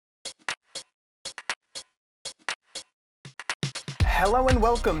Hello and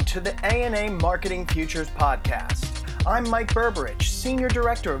welcome to the A&A Marketing Futures podcast. I'm Mike Berberich, Senior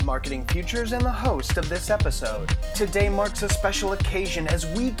Director of Marketing Futures and the host of this episode. Today marks a special occasion as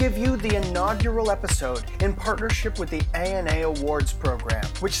we give you the inaugural episode in partnership with the A&A Awards program,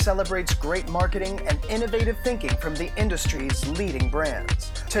 which celebrates great marketing and innovative thinking from the industry's leading brands.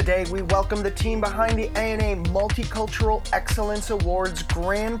 Today we welcome the team behind the A&A Multicultural Excellence Awards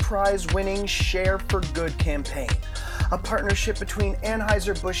Grand Prize winning Share for Good campaign, a partnership between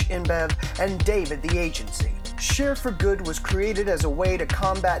Anheuser-Busch InBev and David the Agency. Share for Good was created as a way to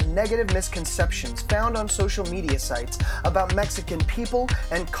combat negative misconceptions found on social media sites about Mexican people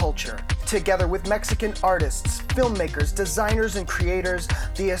and culture. Together with Mexican artists, filmmakers, designers, and creators,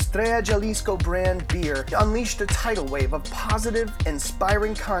 the Estrella Jalisco brand beer unleashed a tidal wave of positive,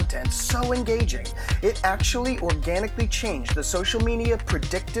 inspiring content so engaging, it actually organically changed the social media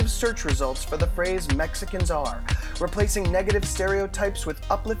predictive search results for the phrase Mexicans are, replacing negative stereotypes with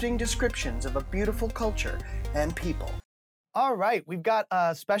uplifting descriptions of a beautiful culture and people. All right, we've got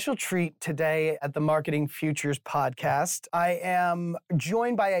a special treat today at the Marketing Futures podcast. I am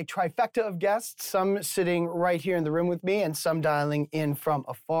joined by a trifecta of guests, some sitting right here in the room with me and some dialing in from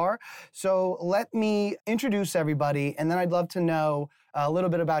afar. So let me introduce everybody, and then I'd love to know a little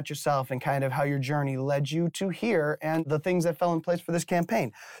bit about yourself and kind of how your journey led you to here and the things that fell in place for this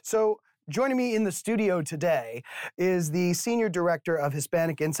campaign. So joining me in the studio today is the Senior Director of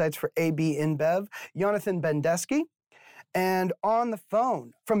Hispanic Insights for AB InBev, Jonathan Bendeski. And on the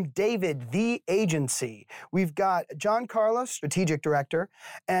phone from David the Agency, we've got John Carlos, Strategic Director,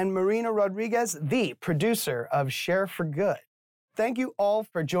 and Marina Rodriguez, the producer of Share for Good. Thank you all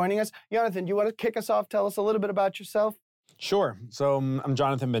for joining us. Jonathan, do you want to kick us off? Tell us a little bit about yourself. Sure. So I'm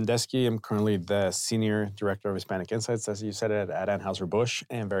Jonathan Bendeski. I'm currently the Senior Director of Hispanic Insights, as you said, at Anheuser-Busch,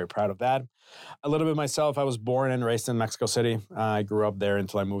 and very proud of that. A little bit myself, I was born and raised in Mexico City. I grew up there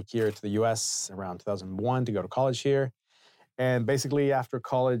until I moved here to the U.S. around 2001 to go to college here. And basically after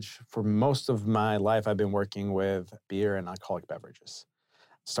college, for most of my life, I've been working with beer and alcoholic beverages.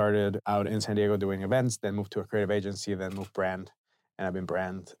 Started out in San Diego doing events, then moved to a creative agency, then moved brand, and I've been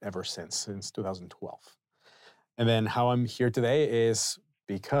brand ever since 2012. And then how I'm here today is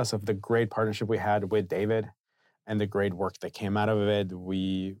because of the great partnership we had with David and the great work that came out of it.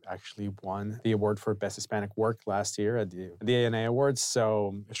 We actually won the award for Best Hispanic Work last year at the A&A Awards. So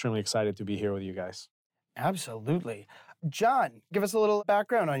I'm extremely excited to be here with you guys. Absolutely. John, give us a little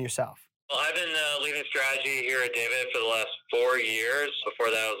background on yourself. Well, I've been leading strategy here at David for the last 4 years. Before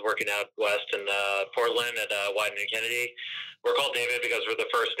that, I was working out west in Portland at Wyden & Kennedy. We're called David because we're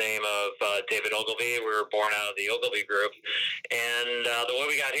the first name of David Ogilvy. We were born out of the Ogilvy Group. And the way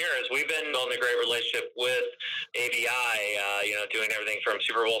we got here is we've been building a great relationship with ABI, doing everything from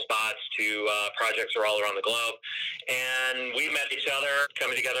Super Bowl spots to projects all around the globe. And we met each other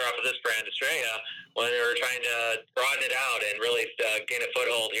coming together off of this brand, Estrella, when we were trying to broaden it out and really gain a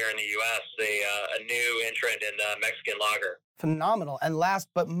foothold here in the U.S., a new entrant in Mexican lager. Phenomenal. And last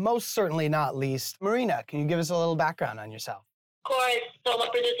but most certainly not least, Marina, can you give us a little background on yourself? Of course, so I'm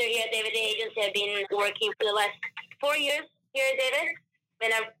a producer here at David the Agency. I've been working for the last 4 years here at David.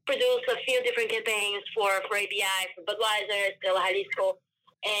 And I've produced a few different campaigns for ABI, for Budweiser, Estrella Jalisco,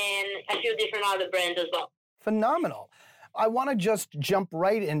 and a few different other brands as well. Phenomenal. I want to just jump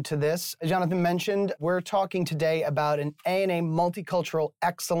right into this. As Jonathan mentioned, we're talking today about an A&A Multicultural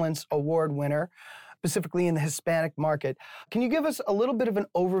Excellence Award winner, specifically in the Hispanic market. Can you give us a little bit of an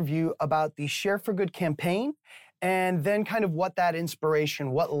overview about the Share for Good campaign and then kind of what that inspiration,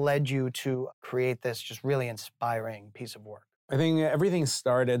 what led you to create this just really inspiring piece of work? I think everything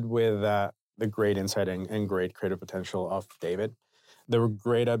started with the great insight and great creative potential of David. They were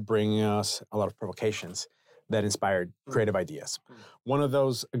great at bringing us a lot of provocations that inspired creative ideas. One of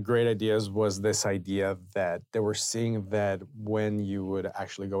those great ideas was this idea that they were seeing that when you would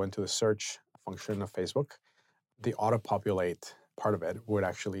actually go into the search function of Facebook, the auto-populate part of it would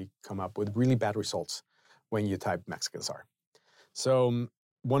actually come up with really bad results when you type Mexicans are. So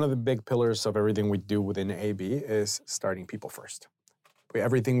one of the big pillars of everything we do within AB is starting people first.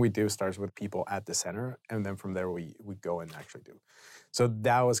 Everything we do starts with people at the center, and then from there we go and actually do. So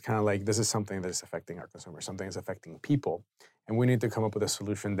that was kind of like, this is something that is affecting our consumers, something is affecting people, and we need to come up with a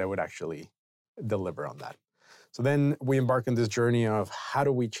solution that would actually deliver on that. So then we embark on this journey of how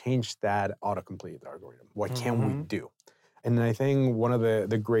do we change that autocomplete algorithm? What can we do? And I think one of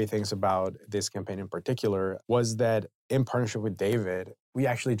the great things about this campaign in particular was that in partnership with David, we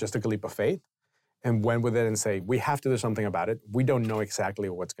actually just took a leap of faith and went with it and say, we have to do something about it. We don't know exactly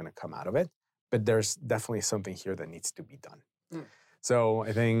what's going to come out of it, but there's definitely something here that needs to be done. So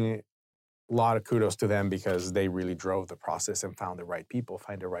I think a lot of kudos to them because they really drove the process and found the right people,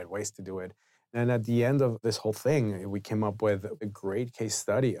 find the right ways to do it. And at the end of this whole thing, we came up with a great case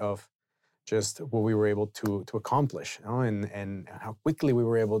study of just what we were able to accomplish, and how quickly we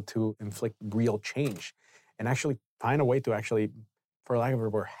were able to inflict real change and actually find a way to actually, for lack of a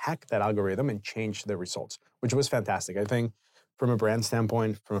word, hack that algorithm and change the results, which was fantastic. I think from a brand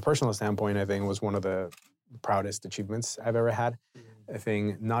standpoint, from a personal standpoint, I think it was one of the proudest achievements I've ever had. I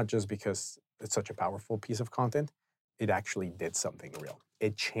think not just because it's such a powerful piece of content, it actually did something real.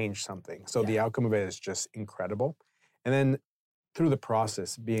 It changed something. So the outcome of it is just incredible. And then through the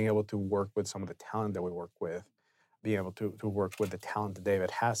process, being able to work with some of the talent that we work with, being able to work with the talent that David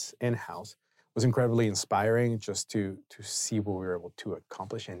has in-house was incredibly inspiring just to see what we were able to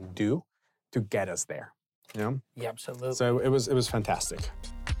accomplish and do to get us there. You know? Yeah, absolutely. So it was fantastic.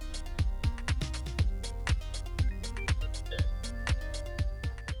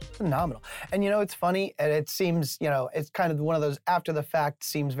 Phenomenal. And it's funny, and it seems, it's kind of one of those after the fact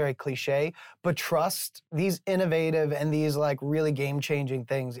seems very cliche, but trust, these innovative and these like really game-changing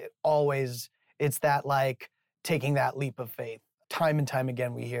things, it's that like taking that leap of faith. Time and time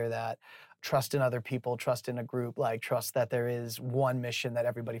again, we hear that. Trust in other people, trust in a group, like trust that there is one mission that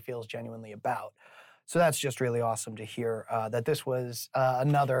everybody feels genuinely about. So that's just really awesome to hear that this was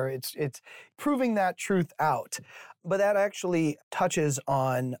another, it's proving that truth out. But that actually touches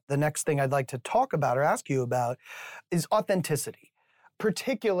on the next thing I'd like to talk about or ask you about is authenticity,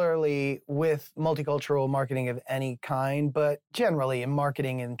 particularly with multicultural marketing of any kind, but generally in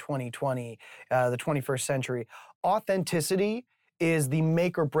marketing in 2020, the 21st century. Authenticity is the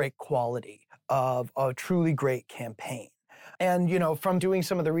make or break quality of a truly great campaign. And, from doing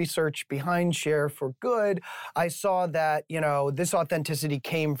some of the research behind Share for Good, I saw that, this authenticity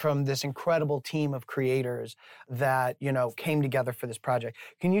came from this incredible team of creators that, came together for this project.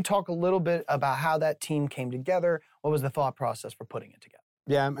 Can you talk a little bit about how that team came together? What was the thought process for putting it together?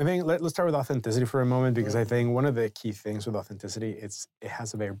 Yeah, I think let's start with authenticity for a moment, because I think one of the key things with authenticity, it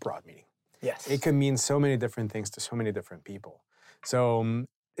has a very broad meaning. Yes. It can mean so many different things to so many different people. So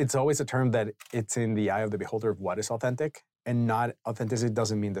it's always a term that it's in the eye of the beholder of what is authentic. And not authenticity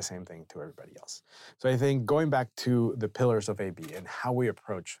doesn't mean the same thing to everybody else. So I think going back to the pillars of AB and how we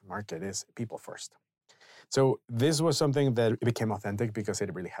approach market is people first. So this was something that became authentic because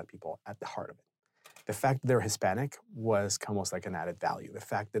it really had people at the heart of it. The fact that they're Hispanic was almost like an added value. The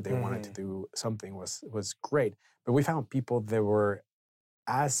fact that they wanted to do something was great. But we found people that were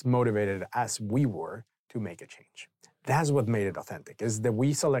as motivated as we were to make a change. That's what made it authentic, is that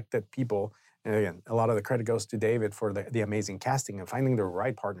we selected people. And again, a lot of the credit goes to David for the amazing casting and finding the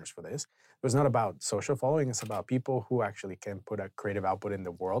right partners for this. It was not about social following. It's about people who actually can put a creative output in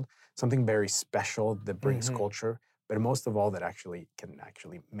the world, something very special that brings culture, but most of all that actually can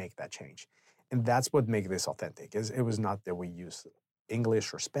make that change. And that's what makes this authentic. It was not that we use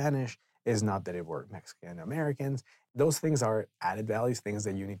English or Spanish. It's not that it were Mexican Americans. Those things are added values, things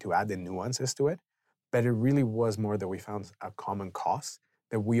that you need to add the nuances to it. But it really was more that we found a common cause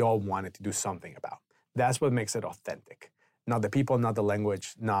that we all wanted to do something about. That's what makes it authentic. Not the people, not the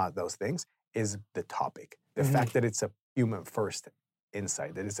language, not those things, is the topic. The fact that it's a human first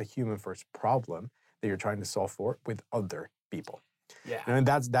insight, that it's a human first problem that you're trying to solve for with other people. Yeah. And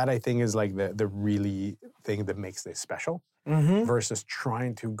that I think is like the really thing that makes this special versus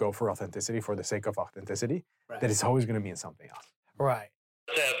trying to go for authenticity for the sake of authenticity, that it's always gonna mean something else. Right.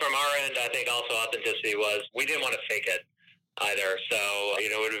 So from our end, I think also authenticity was, we didn't want to fake it either. So,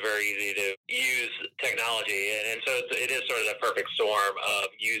 it would be very easy to use technology. And so it is sort of the perfect storm of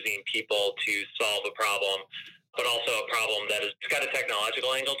using people to solve a problem, but also a problem that it's got a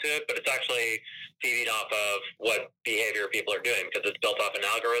technological angle to it, but it's actually feeding off of what behavior people are doing, because it's built off an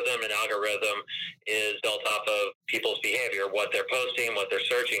algorithm. An algorithm is built off of people's behavior, what they're posting, what they're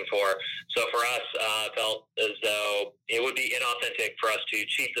searching for. So for us, felt as though it would be inauthentic for us to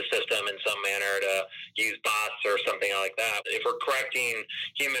cheat the system in some manner, to use bots or something like that. If we're correcting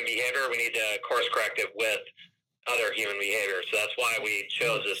human behavior, we need to course correct it with other human behavior. So that's why we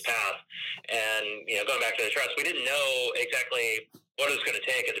chose this path. And, going back to the trust, we didn't know exactly what it was going to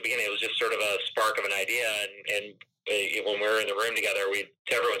take at the beginning. It was just sort of a spark of an idea. And when we were in the room together,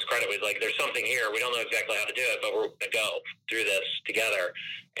 to everyone's credit, we was like, there's something here. We don't know exactly how to do it, but we're going to go through this together.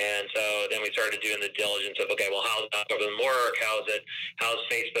 And so then we started doing the diligence of, okay, well, how's the algorithm work? How's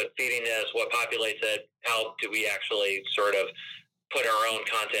Facebook feeding this? What populates it? How do we actually sort of put our own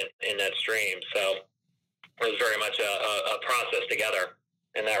content in that stream? So it was very much a process together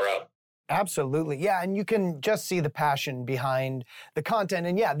in that route. Absolutely. Yeah, and you can just see the passion behind the content.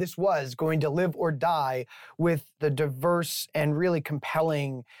 And yeah, this was going to live or die with the diverse and really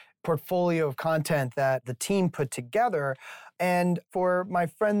compelling portfolio of content that the team put together. And for my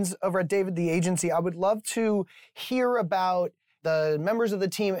friends over at David the Agency, I would love to hear about the members of the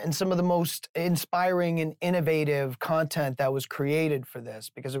team and some of the most inspiring and innovative content that was created for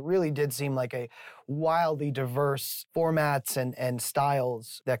this, because it really did seem like a wildly diverse formats and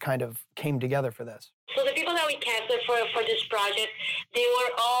styles that kind of came together for this. So the people that we casted for this project, they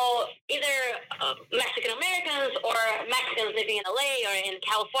were all either Mexican Americans or Mexicans living in LA or in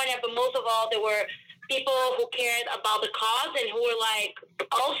California, but most of all, they were people who cared about the cause and who were like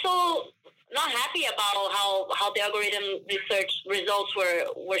also not happy about how the algorithm research results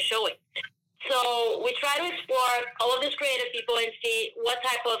were showing. So we try to explore all of these creative people and see what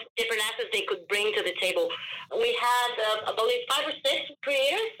type of different assets they could bring to the table. We had, I believe, 5 or 6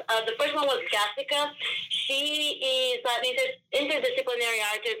 creators. The first one was Jessica. She is an interdisciplinary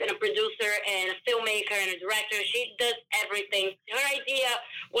artist and a producer and a filmmaker and a director. She does everything. Her idea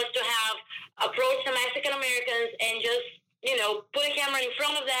was to approach the Mexican Americans and just put a camera in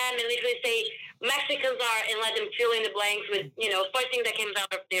front of them and literally say, Mexicans are, and let them fill in the blanks with, first thing that comes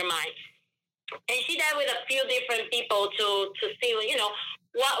out of their mind. And she did with a few different people to see,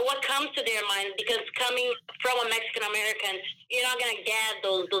 what comes to their mind, because coming from a Mexican American, you're not going to get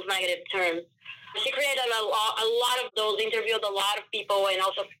those negative terms. She created a lot of those, interviewed a lot of people, and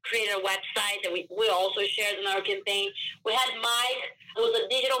also created a website that we also shared in our campaign. We had Mike, who was a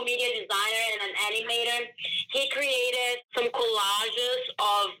digital media designer and an animator. He created some collages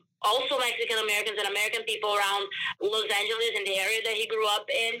of also Mexican Americans and American people around Los Angeles and the area that he grew up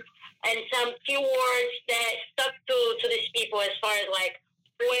in, and some few words that stuck to these people as far as like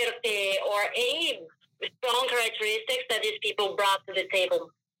fuerte or any strong characteristics that these people brought to the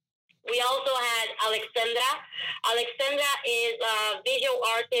table. We also had Alexandra. Alexandra is a visual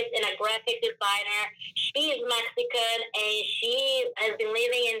artist and a graphic designer. She is Mexican and she has been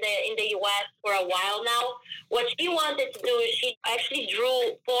living in the U.S. for a while now. What she wanted to do is she actually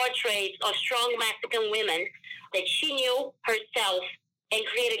drew portraits of strong Mexican women that she knew herself and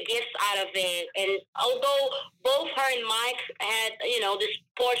created gifts out of it. And although both her and Mike had, this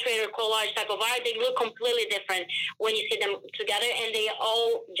portrait or collage type of art, they look completely different when you see them together, and they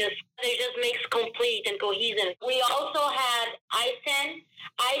just makes complete and cohesive. We also had Aysen.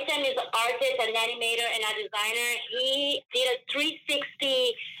 Aysen is an artist, an animator, and a designer. He did a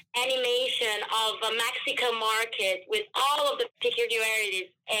 360 animation of a Mexican market with all of the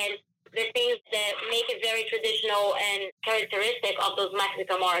peculiarities and the things that make it very traditional and characteristic of those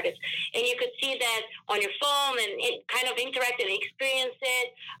Mexican markets. And you could see that on your phone and kind of interact and experience it.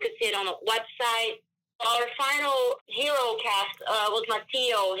 You could see it on a website. Our final hero cast was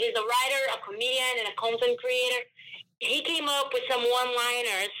Matteo. He's a writer, a comedian, and a content creator. He came up with some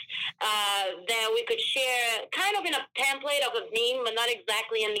one-liners that we could share kind of in a template of a meme, but not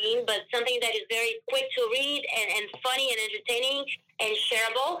exactly a meme, but something that is very quick to read and funny and entertaining and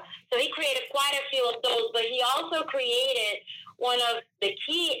shareable. So he created quite a few of those, but he also created one of the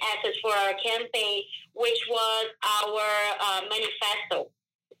key assets for our campaign, which was our manifesto.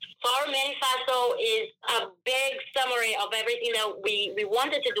 So our manifesto is a big summary of everything that we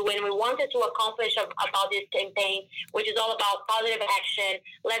wanted to do and we wanted to accomplish about this campaign, which is all about positive action.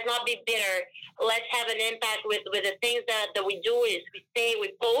 Let's not be bitter. Let's have an impact with the things that we do is we say,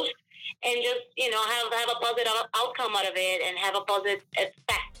 we post, and just, have a positive outcome out of it and have a positive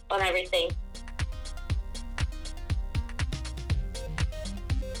effect on everything.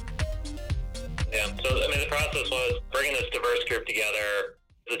 Yeah, so the process was bringing this diverse group together.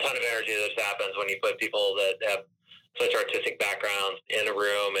 There's a ton of energy that just happens when you put people that have such artistic backgrounds in a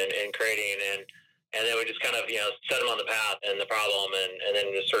room and creating, and then we just kind of, set them on the path and the problem and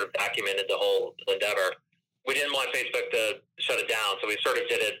then just sort of documented the whole endeavor. We didn't want Facebook to shut it down, so we sort of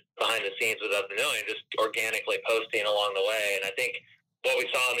did it behind the scenes without them knowing, just organically posting along the way. And I think what we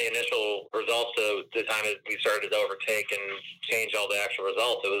saw in the initial results, the time we started to overtake and change all the actual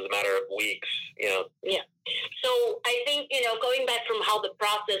results, it was a matter of weeks, Yeah. So I think, going back from how the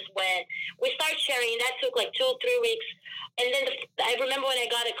process went, we started sharing. That took like 2 or 3 weeks. And then I remember when I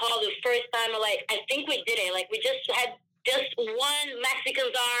got a call the first time, I think we did it. Like, we just had just one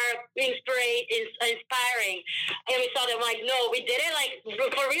Mexicans are inspiring. And we saw them like, no, we did it. Like,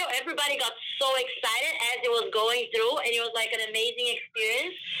 for real, everybody got so excited as it was going through, and it was like an amazing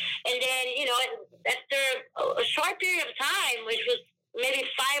experience. And then, after a short period of time, which was maybe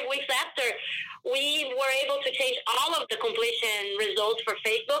 5 weeks after, we were able to change all of the completion results for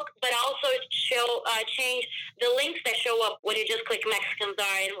Facebook, but also change the links that show up when you just click Mexicans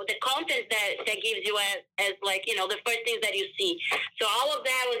are, and the content that gives you as like, the first things that you see. So all of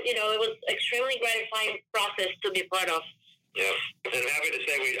that was, it was extremely gratifying process to be part of. Yeah, and I'm happy to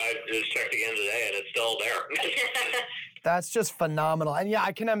say I just checked again today, and it's still there. That's just phenomenal. And yeah,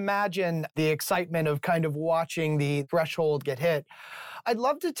 I can imagine the excitement of kind of watching the threshold get hit. I'd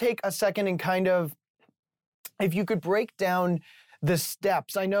love to take a second and kind of, if you could break down the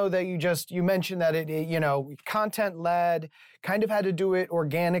steps. I know that you mentioned that it content led, kind of had to do it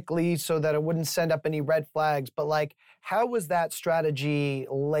organically so that it wouldn't send up any red flags, but like, how was that strategy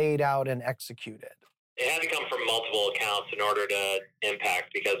laid out and executed? It had to come from multiple accounts in order to impact,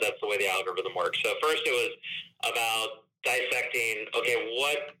 because that's the way the algorithm works. So first it was about dissecting, okay,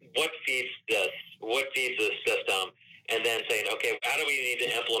 what feeds this? What feeds this system? And then saying, okay, how do we need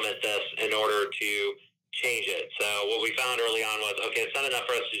to implement this in order to change it? So what we found early on was, okay, it's not enough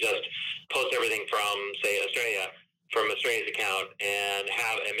for us to just post everything from, say, Australia's account and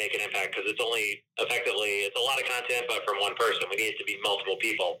make an impact, because it's a lot of content, but from one person. We need it to be multiple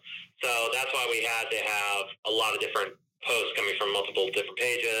people. So that's why we had to have a lot of different posts coming from multiple different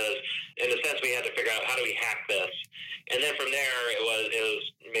pages. In a sense, we had to figure out, how do we hack this? And then from there, it was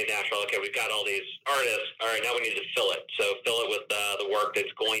made natural. Okay, we've got all these artists. All right, now we need to fill it. So fill it with the work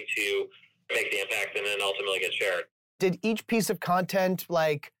that's going to make the impact and then ultimately get shared. Did each piece of content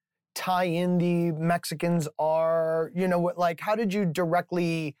tie in the Mexicans are, how did you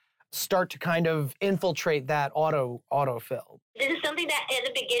directly start to kind of infiltrate that autofill? This is something that at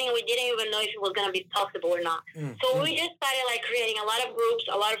the beginning we didn't even know if it was going to be possible or not. So we just started creating a lot of groups,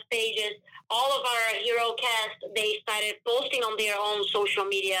 a lot of pages. All of our hero cast, they started posting on their own social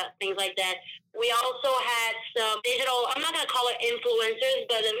media, things like that. We also had some digital, I'm not going to call it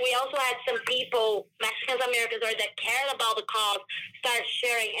influencers, but we also had some people, Mexicans, Americans, that cared about the cause, start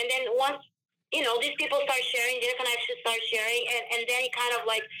sharing. And then once, these people start sharing, their connections start sharing, and then it kind of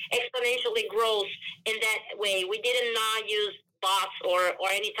exponentially grows in that way. We did not use bots or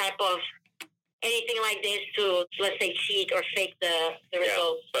any type of anything like this to, let's say, cheat or fake the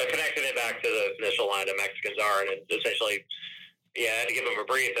results. But connecting it back to the initial line of Mexicans are, and essentially, I had to give them a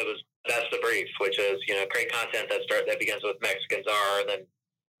brief. That's the brief, which is, create content that begins with Mexicans are, and then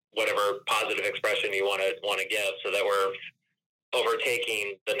whatever positive expression you want to give, so that we're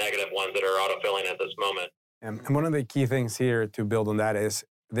overtaking the negative ones that are autofilling at this moment. And one of the key things here to build on that is,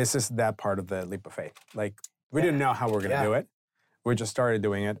 this is that part of the leap of faith. We didn't know how we're going to do it. We just started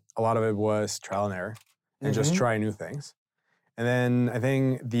doing it. A lot of it was trial and error and just try new things. And then I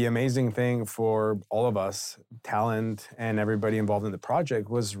think the amazing thing for all of us, talent and everybody involved in the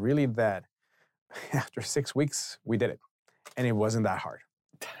project, was really that after 6 weeks, we did it. And it wasn't that hard.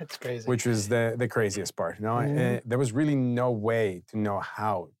 That's crazy. Which was the craziest part. There was really no way to know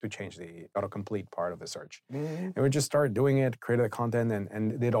how to change the autocomplete part of the search. And we just started doing it, created the content,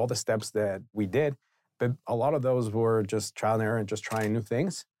 and did all the steps that we did. But a lot of those were just trial and error and just trying new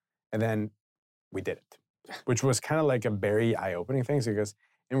things. And then we did it, which was kind of a very eye-opening thing, because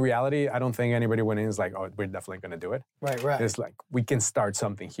in reality, I don't think anybody went in and is oh, we're definitely going to do it. Right. It's we can start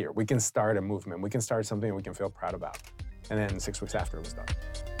something here. We can start a movement. We can start something we can feel proud about. And then 6 weeks after, it was done.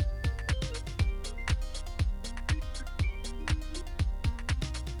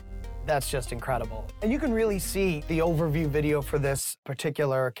 That's just incredible. And you can really see the overview video for this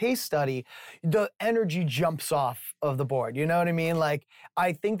particular case study. The energy jumps off of the board. You know what I mean?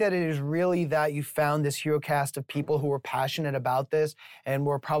 I think that it is really that you found this hero cast of people who were passionate about this and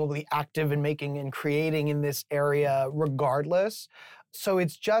were probably active in making and creating in this area regardless. So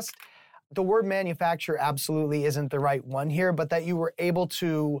it's just, the word manufacture absolutely isn't the right one here, but that you were able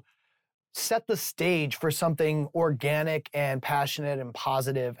to set the stage for something organic and passionate and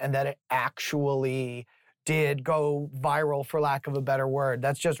positive, and that it actually did go viral, for lack of a better word.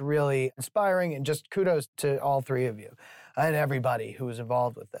 That's just really inspiring, and just kudos to all three of you and everybody who was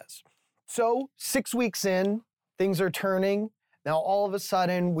involved with this. So 6 weeks in, things are turning. Now, all of a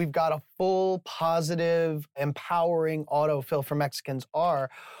sudden, we've got a full, positive, empowering autofill for Mexicans are.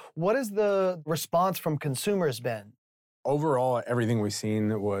 What has the response from consumers been? Overall, everything we've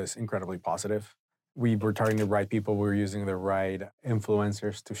seen was incredibly positive. We were targeting the right people. We were using the right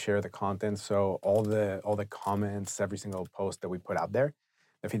influencers to share the content. So all the comments, every single post that we put out there,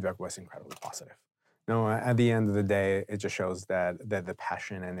 the feedback was incredibly positive. At the end of the day, it just shows that the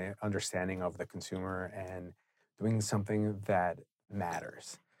passion and the understanding of the consumer and doing something that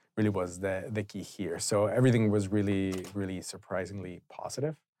matters really was the key here. So everything was really, really surprisingly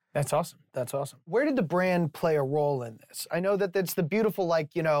positive. That's awesome. That's awesome. Where did the brand play a role in this? I know that it's the beautiful,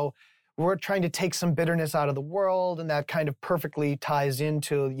 we're trying to take some bitterness out of the world, and that kind of perfectly ties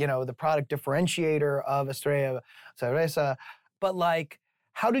into, the product differentiator of Estrella Cerveza. But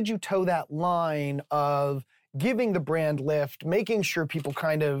how did you toe that line of giving the brand lift, making sure people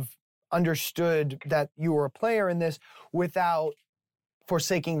kind of understood that you were a player in this without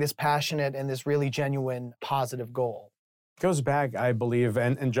forsaking this passionate and this really genuine positive goal? It goes back, I believe,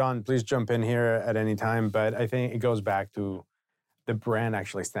 and John, please jump in here at any time, but I think it goes back to the brand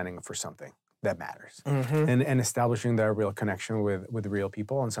actually standing for something that matters and establishing that real connection with real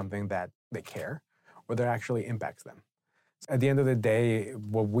people on something that they care or that actually impacts them. At the end of the day,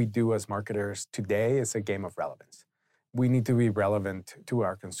 what we do as marketers today is a game of relevance. We need to be relevant to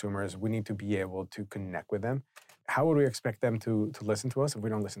our consumers. We need to be able to connect with them. How would we expect them to listen to us if we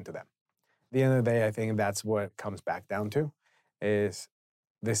don't listen to them? At the end of the day, I think that's what it comes back down to, is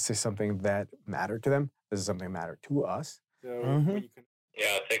this is something that mattered to them. This is something that mattered to us. So when you can...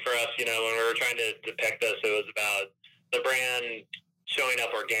 Yeah, I think for us, when we were trying to depict this, it was about the brand showing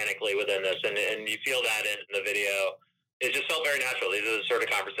up organically within this. And you feel that in the video. It just felt very natural. These are the sort of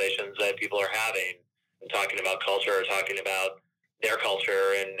conversations that people are having and talking about culture, or talking about their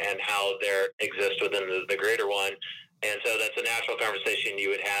culture and how they exist within the greater one. And so that's a natural conversation you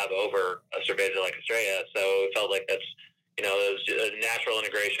would have over a cerveza like Estrella. So it felt like that's, it was a natural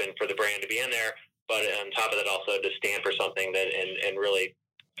integration for the brand to be in there. But on top of that, also to stand for something that and really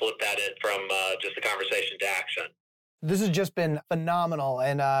flip that from just the conversation to action. This has just been phenomenal,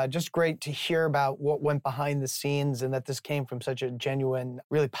 and just great to hear about what went behind the scenes and that this came from such a genuine,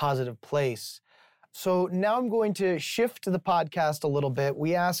 really positive place. So now I'm going to shift the podcast a little bit.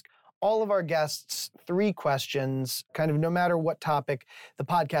 We ask all of our guests 3 questions, kind of no matter what topic the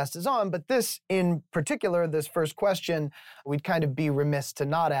podcast is on. But this in particular, this first question, we'd kind of be remiss to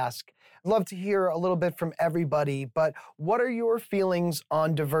not ask. I'd love to hear a little bit from everybody, but what are your feelings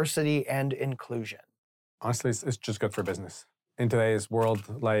on diversity and inclusion? Honestly, it's just good for business. In today's world,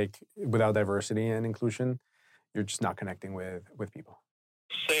 without diversity and inclusion, you're just not connecting with people.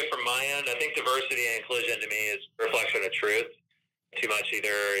 Say from my end, I think diversity and inclusion to me is a reflection of truth. Too much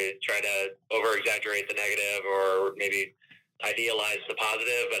either try to over-exaggerate the negative or maybe idealize the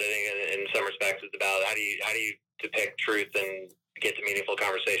positive. But I think in some respects it's about how do you depict truth and get to meaningful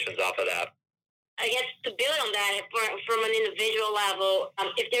conversations off of that. I guess to build on that, from an individual level,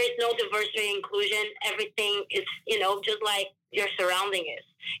 if there is no diversity and inclusion, everything is, just like your surrounding is.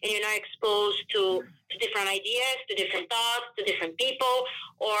 And you're not exposed to different ideas, to different thoughts, to different people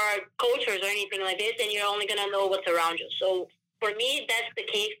or cultures or anything like this, and you're only going to know what's around you. So for me, that's the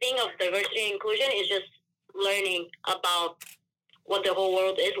key thing of diversity and inclusion, is just learning about what the whole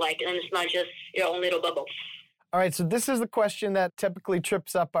world is like, and it's not just your own little bubble. All right, so this is the question that typically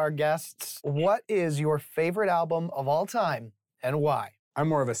trips up our guests. What is your favorite album of all time and why? I'm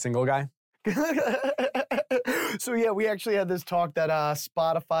more of a single guy. So yeah, we actually had this talk that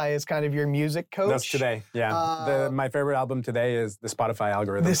Spotify is kind of your music coach. That's today, yeah. My favorite album today is the Spotify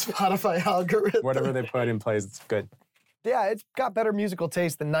algorithm. The Spotify algorithm. Whatever they put in place, it's good. Yeah, it's got better musical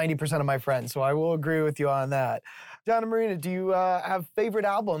taste than 90% of my friends, so I will agree with you on that. John and Marina, do you have favorite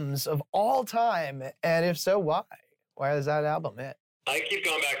albums of all time? And if so, why? Why is that album it? I keep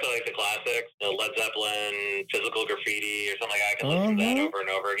going back to the classics, Led Zeppelin, Physical Graffiti, or something like that. I can listen to that over and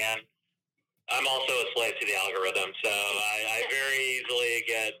over again. I'm also a slave to the algorithm, so I very easily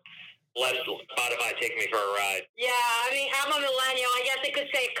let Spotify take me for a ride. Yeah, I mean, I'm a millennial. I guess I could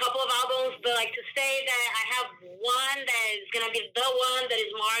say a couple of albums, but to say that I have one that is going to be the one that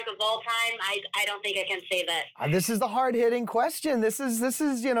is Mark of all time, I don't think I can say that. This is the hard-hitting question. This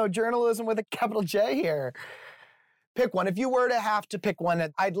is journalism with a capital J here. Pick one. If you were to have to pick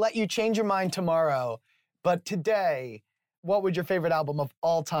one, I'd let you change your mind tomorrow. But today, what would your favorite album of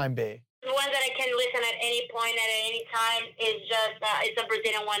all time be? The one that I can listen at any point, at any time, is just, it's a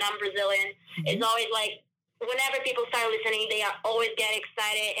Brazilian one. I'm Brazilian. Mm-hmm. It's always whenever people start listening, they always get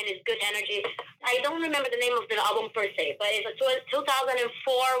excited and it's good energy. I don't remember the name of the album per se, but it's a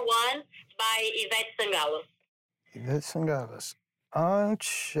 2004 one by Ivete Sangalo. Ivete Sangalo. I'm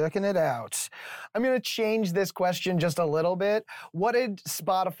checking it out. I'm going to change this question just a little bit. What did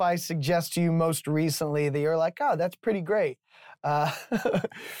Spotify suggest to you most recently that you're like, oh, that's pretty great? I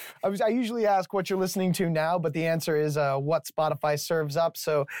usually ask what you're listening to now, but the answer is what Spotify serves up.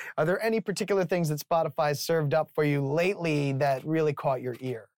 So are there any particular things that Spotify served up for you lately that really caught your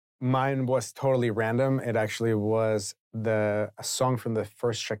ear? Mine was totally random. It actually was a song from the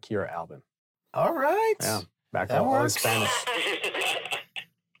first Shakira album. All right. Yeah, back all in Spanish.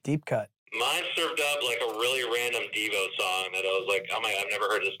 Deep cut. Mine served up a really random Devo song that I was like, oh my, I've never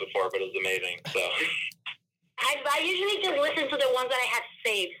heard this before, but it was amazing. So I usually just listen to the ones that I have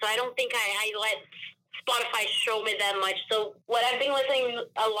saved, so I don't think I let Spotify showed me that much. So what I've been listening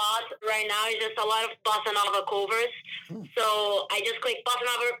a lot right now is just a lot of bossa nova covers. So I just click bossa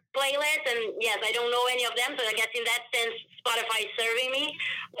nova playlist, and yes, I don't know any of them, so I guess in that sense, Spotify is serving me.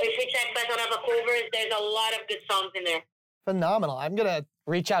 If you check bossa nova covers, there's a lot of good songs in there. Phenomenal. I'm going to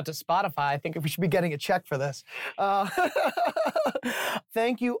reach out to Spotify. I think we should be getting a check for this.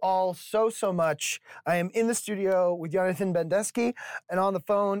 Thank you all so much. I am in the studio with Jonathan Bendeski, and on the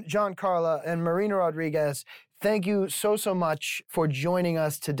phone, John Carla and Marina Rodriguez. Thank you so much for joining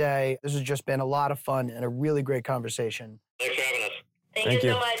us today. This has just been a lot of fun and a really great conversation. Thanks for having us. Thank you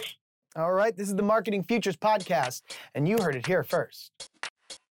so much. All right, this is the Marketing Futures Podcast, and you heard it here first.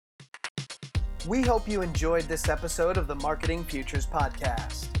 We hope you enjoyed this episode of the Marketing Futures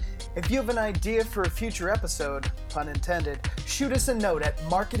Podcast. If you have an idea for a future episode, pun intended, shoot us a note at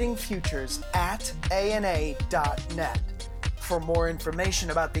marketingfutures@ana.net. For more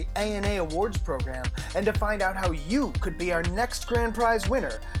information about the ANA Awards program and to find out how you could be our next grand prize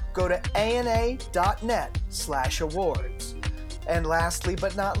winner, go to ana.net/awards. And lastly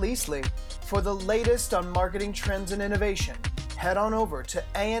but not leastly, for the latest on marketing trends and innovation, head on over to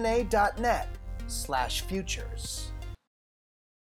ana.net/futures.